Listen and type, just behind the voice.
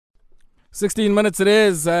16 minutes it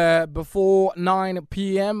is before 9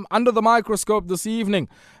 p.m. Under the microscope this evening,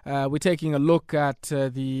 we're taking a look at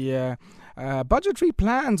the budgetary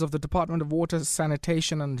plans of the Department of Water,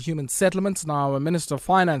 Sanitation and Human Settlements. Now, Minister of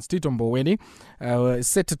Finance, Tito Mboweni, is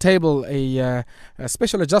set to table a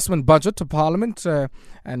special adjustment budget to Parliament,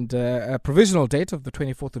 and a provisional date of the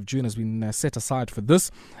 24th of June has been set aside for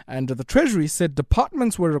this. And the Treasury said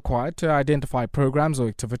departments were required to identify programs or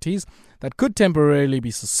activities that could temporarily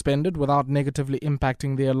be suspended without negatively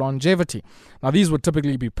impacting their longevity. Now, these would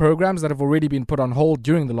typically be programs that have already been put on hold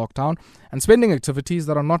during the lockdown and spending activities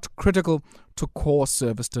that are not critical to core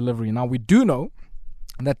service delivery. Now, we do know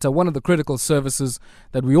that one of the critical services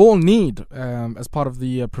that we all need as part of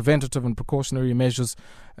the preventative and precautionary measures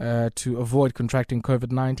to avoid contracting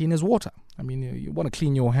COVID-19 is water. I mean, you want to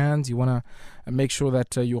clean your hands, you want to make sure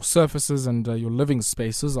that your surfaces and your living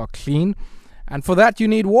spaces are clean. And for that, you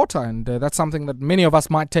need water, and that's something that many of us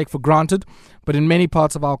might take for granted, but in many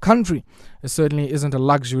parts of our country, it certainly isn't a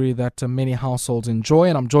luxury that many households enjoy.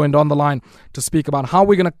 And I'm joined on the line to speak about how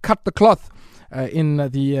we're going to cut the cloth in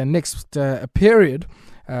the next period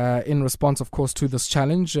in response, of course, to this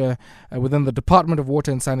challenge within the Department of Water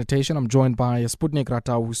and Sanitation. I'm joined by Sputnik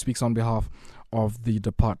Ratau, who speaks on behalf of the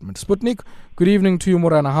department. Sputnik, good evening to you,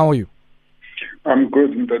 Morana. How are you? I'm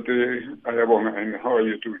good, and how are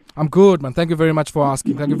you doing? I'm good, man. Thank you very much for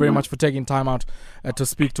asking. Thank you very much for taking time out to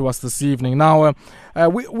speak to us this evening. Now,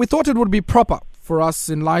 we thought it would be proper for us,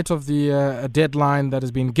 in light of the deadline that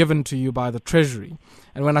has been given to you by the Treasury.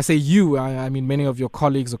 And when I say you, I mean many of your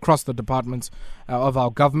colleagues across the departments of our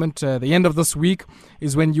government. The end of this week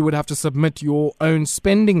is when you would have to submit your own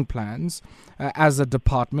spending plans as a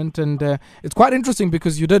department. And it's quite interesting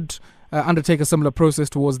because you did undertake a similar process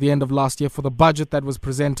towards the end of last year for the budget that was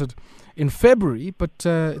presented in February. But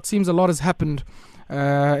it seems a lot has happened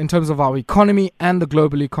in terms of our economy and the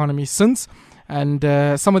global economy since. And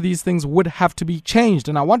some of these things would have to be changed.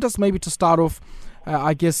 And I want us maybe to start off,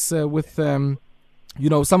 with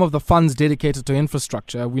some of the funds dedicated to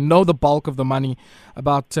infrastructure. We know the bulk of the money,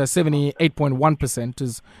 about 78.1%,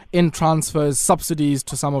 is in transfers, subsidies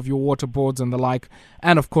to some of your water boards and the like,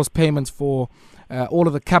 and of course payments for all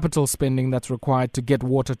of the capital spending that's required to get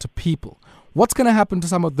water to people. What's going to happen to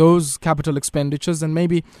some of those capital expenditures, and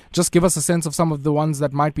maybe just give us a sense of some of the ones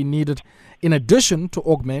that might be needed in addition to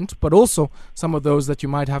augment, but also some of those that you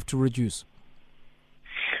might have to reduce?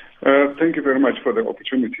 Thank you very much for the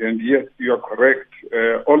opportunity. And yes, you are correct.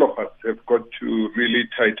 All of us have got to really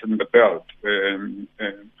tighten the belt in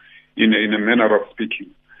a manner of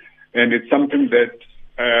speaking. And it's something that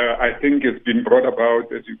I think has been brought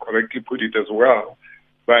about, as you correctly put it as well,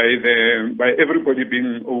 by everybody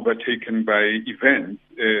being overtaken by events,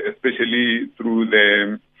 especially through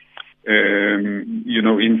the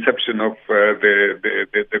inception of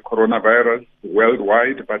the coronavirus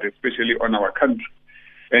worldwide, but especially on our country.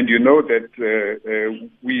 And you know that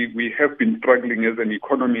we have been struggling as an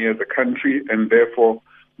economy, as a country, and therefore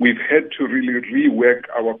we've had to really rework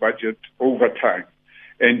our budget over time.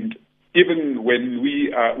 And even when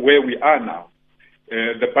we are where we are now,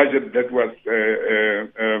 the budget that was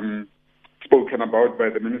spoken about by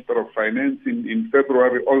the Minister of Finance in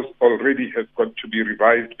February already has got to be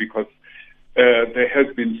revised because there has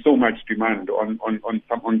been so much demand on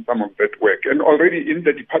some of that work. And already in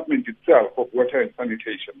the department itself of Water and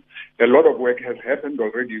Sanitation, a lot of work has happened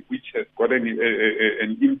already, which has got an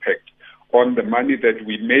impact on the money that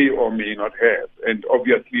we may or may not have. And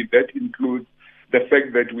obviously that includes the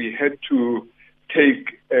fact that we had to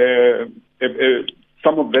take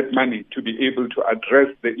some of that money to be able to address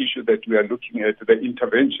the issue that we are looking at, the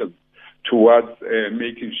intervention towards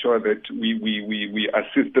making sure that we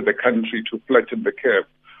assist the country to flatten the curve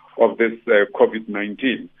of this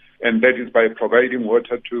COVID-19. And that is by providing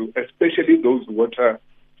water to especially those water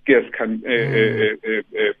scarce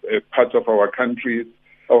parts of our country,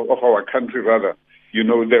 rather. You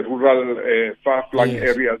know, the rural, far-flung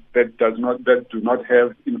areas that do not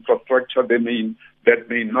have infrastructure, that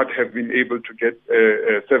may not have been able to get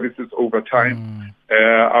services over time.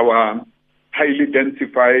 Our highly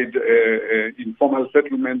densified informal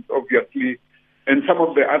settlements, obviously, and some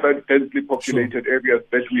of the other densely populated areas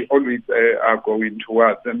that we always are going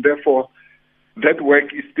towards. And therefore, that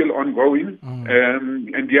work is still ongoing. I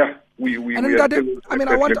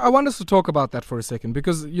want us to talk about that for a second,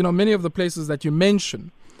 because, many of the places that you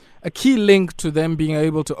mention, a key link to them being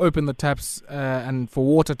able to open the taps and for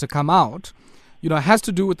water to come out, has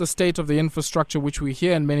to do with the state of the infrastructure, which we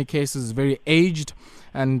hear in many cases is very aged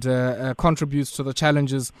and contributes to the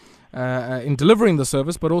challenges in delivering the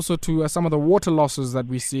service, but also to some of the water losses that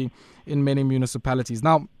we see in many municipalities.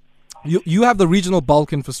 Now, You have the Regional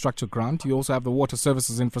Bulk Infrastructure Grant. You also have the Water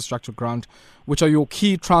Services Infrastructure Grant, which are your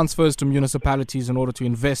key transfers to municipalities in order to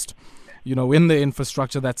invest, in the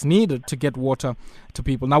infrastructure that's needed to get water to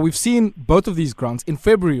people. Now, we've seen both of these grants in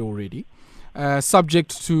February already,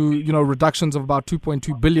 subject to, reductions of about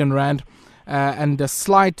 2.2 billion rand and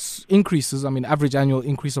slight increases, average annual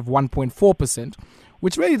increase of 1.4%,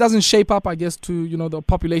 which really doesn't shape up, I guess, to, the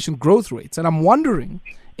population growth rates. And I'm wondering,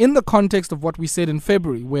 in the context of what we said in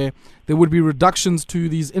February, where there would be reductions to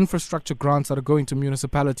these infrastructure grants that are going to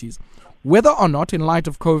municipalities, whether or not, in light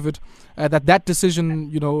of COVID, that decision,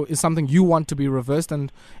 is something you want to be reversed,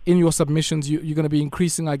 and in your submissions, you're going to be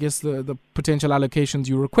increasing, I guess, the potential allocations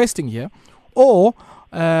you're requesting here, or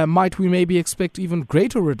might we maybe expect even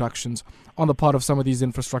greater reductions on the part of some of these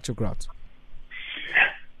infrastructure grants?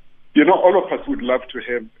 All of us would love to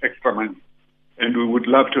have extra money, and we would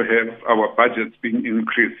love to have our budgets being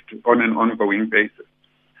increased on an ongoing basis.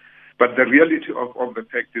 But the reality of the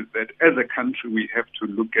fact is that as a country, we have to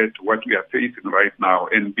look at what we are facing right now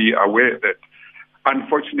and be aware that,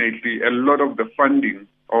 unfortunately, a lot of the funding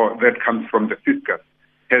that comes from the fiscus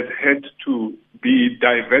has had to be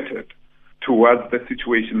diverted towards the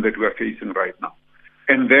situation that we are facing right now.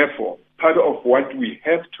 And therefore, part of what we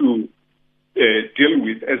have to deal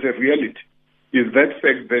with as a reality is that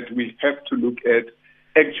fact that we have to look at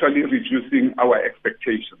actually reducing our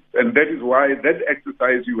expectations. And that is why that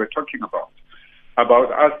exercise you were talking about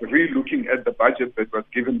us re-looking at the budget that was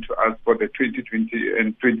given to us for the 2020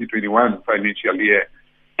 and 2021 financial year,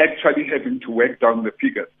 actually having to work down the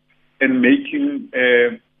figures and making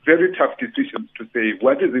very tough decisions to say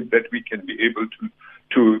what is it that we can be able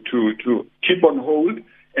to keep on hold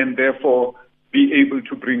and therefore be able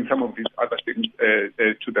to bring some of these other things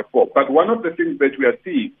to the fore. But one of the things that we are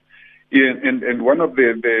seeing, and one of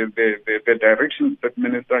the directions that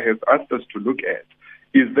Minister has asked us to look at,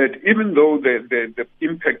 is that even though the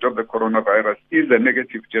impact of the coronavirus is a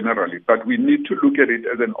negative generally, but we need to look at it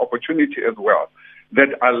as an opportunity as well that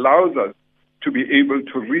allows us to be able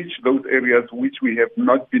to reach those areas which we have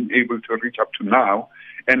not been able to reach up to now,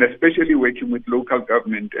 and especially working with local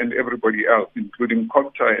government and everybody else, including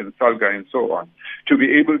COPTA and SALGA and so on, to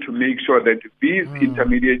be able to make sure that these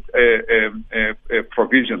intermediate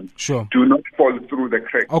provisions do not fall through the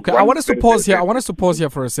cracks. Okay, I want us to pause here. I want us to pause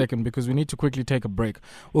here for a second because we need to quickly take a break.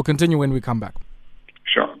 We'll continue when we come back.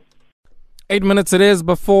 Sure. 8 minutes it is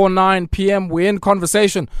before 9 p.m. We're in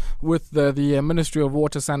conversation with the Ministry of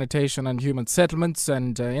Water, Sanitation and Human Settlements,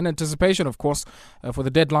 and in anticipation, of course, for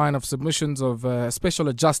the deadline of submissions of special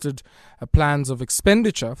adjusted plans of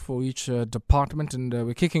expenditure for each department. And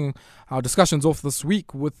we're kicking our discussions off this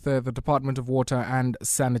week with the Department of Water and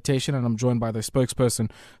Sanitation, and I'm joined by the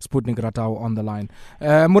spokesperson, Sputnik Ratau, on the line.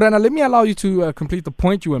 Morena, let me allow you to complete the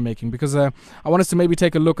point you were making, because I want us to maybe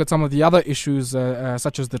take a look at some of the other issues,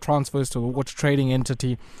 such as the transfers to the water trading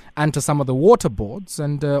entity and to some of the water boards,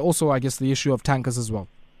 and also, I guess, the issue of tankers as well.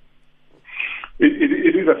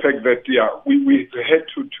 It is a fact that, we had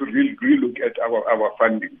to really look at our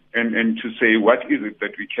funding and to say what is it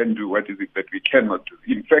that we can do, what is it that we cannot do.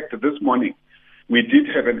 In fact, this morning, we did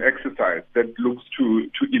have an exercise that looks to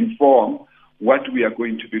inform what we are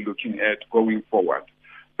going to be looking at going forward.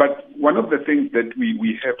 But one of the things that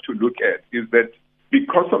we have to look at is that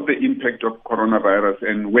because of the impact of coronavirus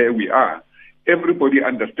and where we are, everybody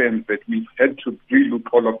understands that we've had to relook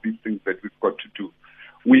all of these things that we've got to do.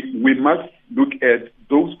 We must look at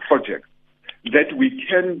those projects that we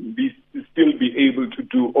can still be able to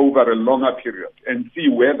do over a longer period and see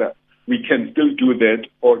whether we can still do that,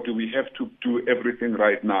 or do we have to do everything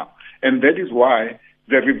right now. And that is why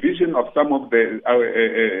the revision of some of the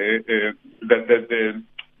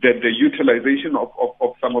utilization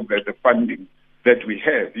of some of the funding that we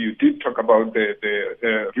have. You did talk about the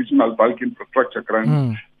Regional Bulk Infrastructure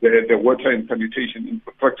Grant, the Water and Sanitation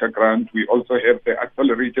Infrastructure Grant. We also have the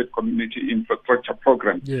Accelerated Community Infrastructure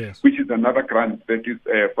Program, which is another grant that is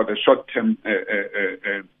for the short-term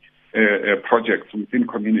projects within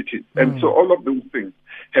communities. And so all of those things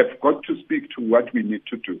have got to speak to what we need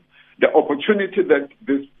to do. The opportunity that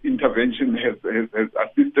this intervention has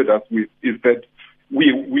assisted us with is that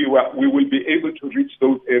we will be able to reach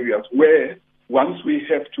those areas where, once we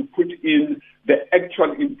have to put in the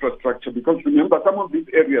actual infrastructure, because remember, some of these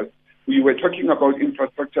areas, we were talking about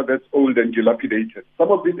infrastructure that's old and dilapidated.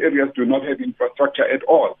 Some of these areas do not have infrastructure at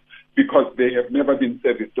all because they have never been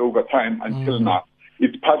serviced over time until now.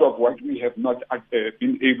 It's part of what we have not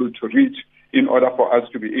been able to reach in order for us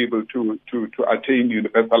to be able to attain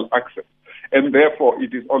universal access. And therefore,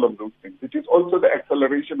 it is all of those things. It is also the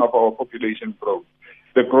acceleration of our population growth,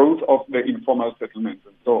 the growth of the informal settlements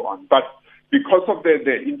and so on. But because of the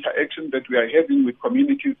interaction that we are having with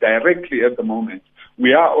communities directly at the moment,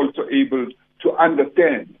 we are also able to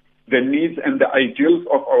understand the needs and the ideals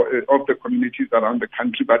of the communities around the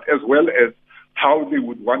country, but as well as how they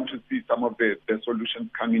would want to see some of the solutions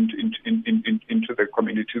come into the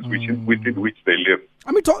communities within which they live.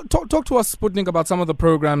 I mean, talk to us, Sputnik, about some of the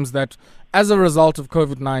programs that, as a result of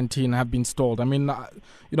COVID-19, have been stalled. I mean,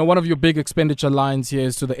 one of your big expenditure lines here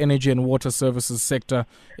is to the Energy and Water Services Sector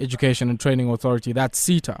Education and Training Authority. That's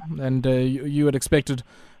CETA. And you had expected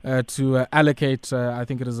to allocate, I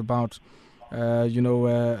think it is about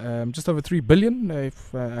just over 3 billion,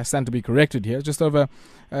 if I stand to be corrected here, just over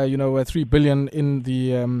 3 billion in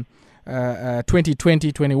the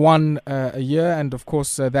 2020-21 a year, and of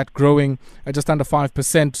course that growing just under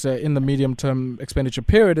 5% in the medium-term expenditure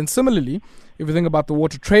period. And similarly, if you think about the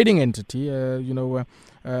water trading entity,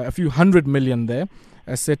 a few hundred million there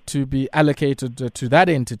set to be allocated to that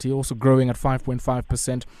entity, also growing at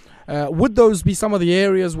 5.5%. Would those be some of the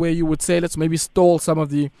areas where you would say, let's maybe stall some of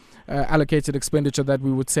the allocated expenditure that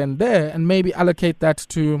we would send there, and maybe allocate that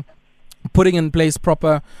to putting in place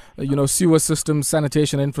proper, sewer systems,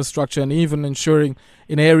 sanitation infrastructure, and even ensuring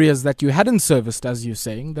in areas that you hadn't serviced, as you're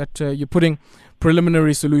saying, that you're putting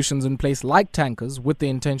preliminary solutions in place like tankers with the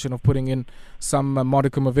intention of putting in some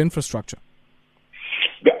modicum of infrastructure?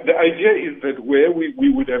 The idea is that where we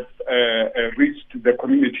would have reached the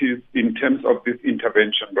communities in terms of this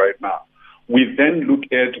intervention right now, we then look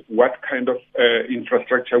at what kind of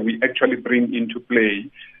infrastructure we actually bring into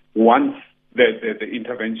play once the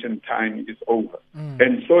intervention time is over.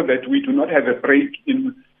 And so that we do not have a break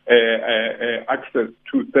in access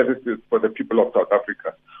to services for the people of South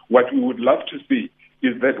Africa. What we would love to see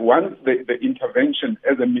is that once the intervention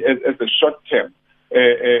as a short term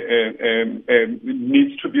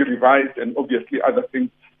needs to be revised, and obviously other things,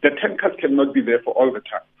 the tankers cannot be there for all the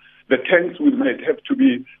time. The tanks might have to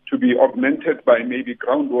be augmented by maybe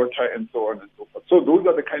groundwater and so on and so forth. So those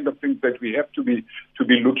are the kind of things that we have to be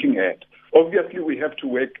looking at. Obviously, we have to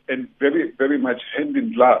work and very, very much hand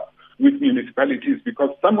in glove with municipalities, because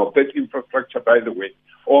some of that infrastructure, by the way,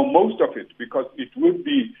 or most of it, because it would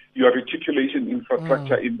be your reticulation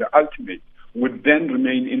infrastructure in the ultimate, would then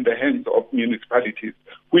remain in the hands of municipalities,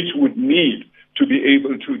 which would need to be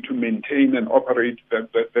able to maintain and operate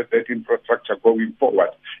that infrastructure going forward.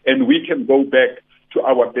 And we can go back to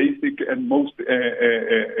our basic and most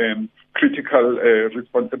critical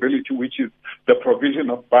responsibility, which is the provision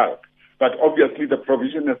of bulk. But obviously the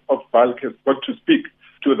provision of bulk has got to speak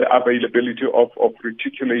to the availability of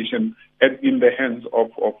reticulation in the hands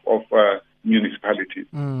of municipalities.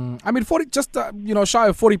 I mean, shy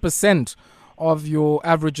of 40% of your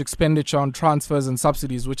average expenditure on transfers and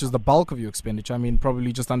subsidies, which is the bulk of your expenditure. I mean,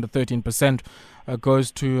 probably just under 13%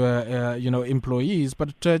 goes to employees,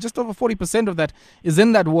 but just over 40% of that is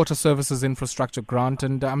in that water services infrastructure grant.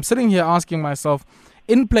 And I'm sitting here asking myself,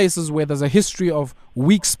 in places where there's a history of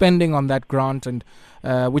weak spending on that grant, and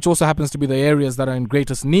which also happens to be the areas that are in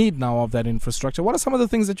greatest need now of that infrastructure, what are some of the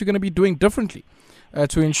things that you're going to be doing differently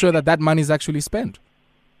to ensure that money is actually spent?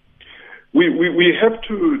 We have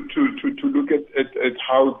to look at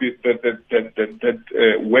how that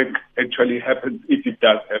work actually happens, if it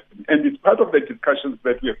does happen, and it's part of the discussions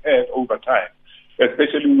that we've had over time,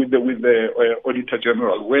 especially with the Auditor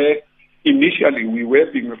General, where initially we were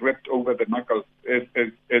being wrapped over the knuckles as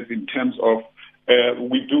in terms of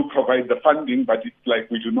we do provide the funding, but it's like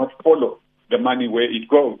we do not follow the money where it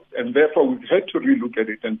goes, and therefore we've had to relook at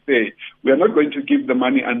it and say we are not going to give the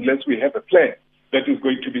money unless we have a plan that is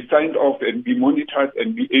going to be signed off and be monitored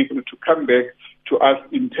and be able to come back to us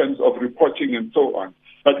in terms of reporting and so on.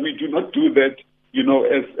 But we do not do that,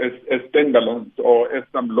 as standalones or as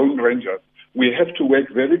some lone rangers. We have to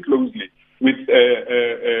work very closely with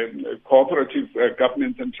cooperative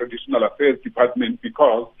governance and traditional affairs department,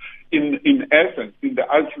 because in essence, in the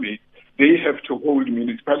ultimate, they have to hold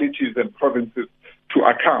municipalities and provinces to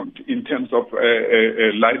account in terms of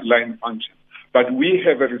line function. But we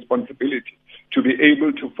have a responsibility to be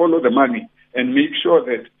able to follow the money and make sure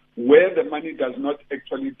that where the money does not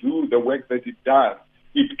actually do the work that it does,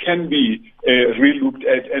 it can be relooked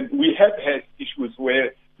at. And we have had issues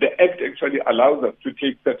where the Act actually allows us to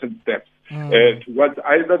take certain steps towards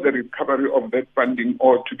either the recovery of that funding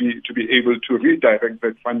or to be able to redirect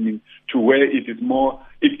that funding to where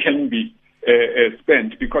it can be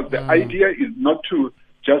spent. Because the idea is not to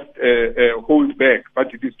just hold back,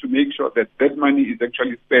 but it is to make sure that money is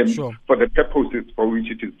actually spent for the purposes for which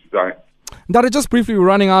it is designed. Ndari, just briefly, we're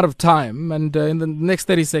running out of time, and in the next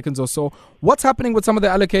 30 seconds or so, what's happening with some of the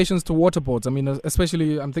allocations to water boards? I mean,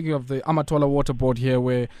 especially I'm thinking of the Amatola water board here,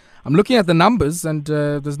 where I'm looking at the numbers, and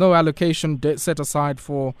there's no allocation set aside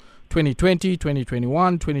for 2020,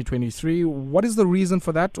 2021, 2023. What is the reason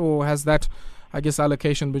for that, or has that, I guess,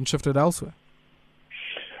 allocation been shifted elsewhere?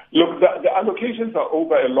 Look, the allocations are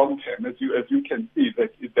over a long term, as you can see.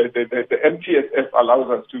 That the MTSF allows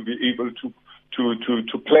us to be able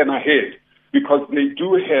to plan ahead, because they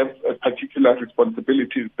do have particular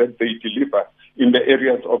responsibilities that they deliver in the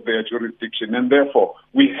areas of their jurisdiction, and therefore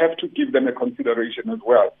we have to give them a consideration as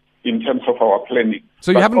well in terms of our planning.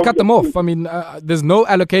 So you haven't cut them off? I mean, there's no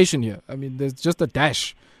allocation here. I mean, there's just a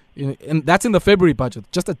dash, and that's in the February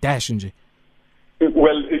budget, just a dash, Nji.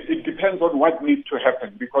 Well, it depends on what needs to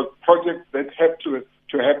happen, because projects that have to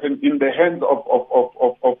happen in the hands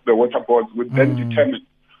of the water boards would then determine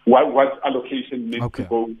what allocation needs to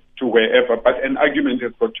go to wherever. But an argument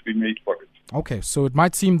has got to be made for it. Okay, so it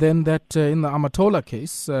might seem then that in the Amatola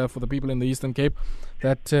case, for the people in the Eastern Cape,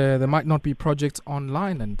 that there might not be projects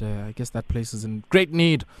online, and I guess that place is in great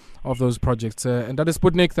need of those projects. And that is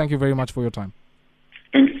Sputnik. Thank you very much for your time.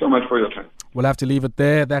 Thank you so much for your time. We'll have to leave it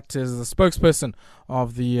there. That is the spokesperson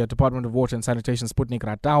of the Department of Water and Sanitation, Sputnik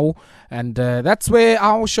Ratau. And that's where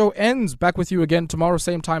our show ends. Back with you again tomorrow,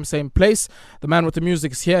 same time, same place. The man with the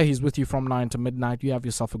music is here. He's with you from 9 to midnight. You have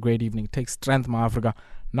yourself a great evening. Take strength, my Africa.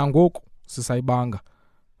 Nangoku, sisaibanga,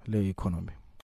 le economy.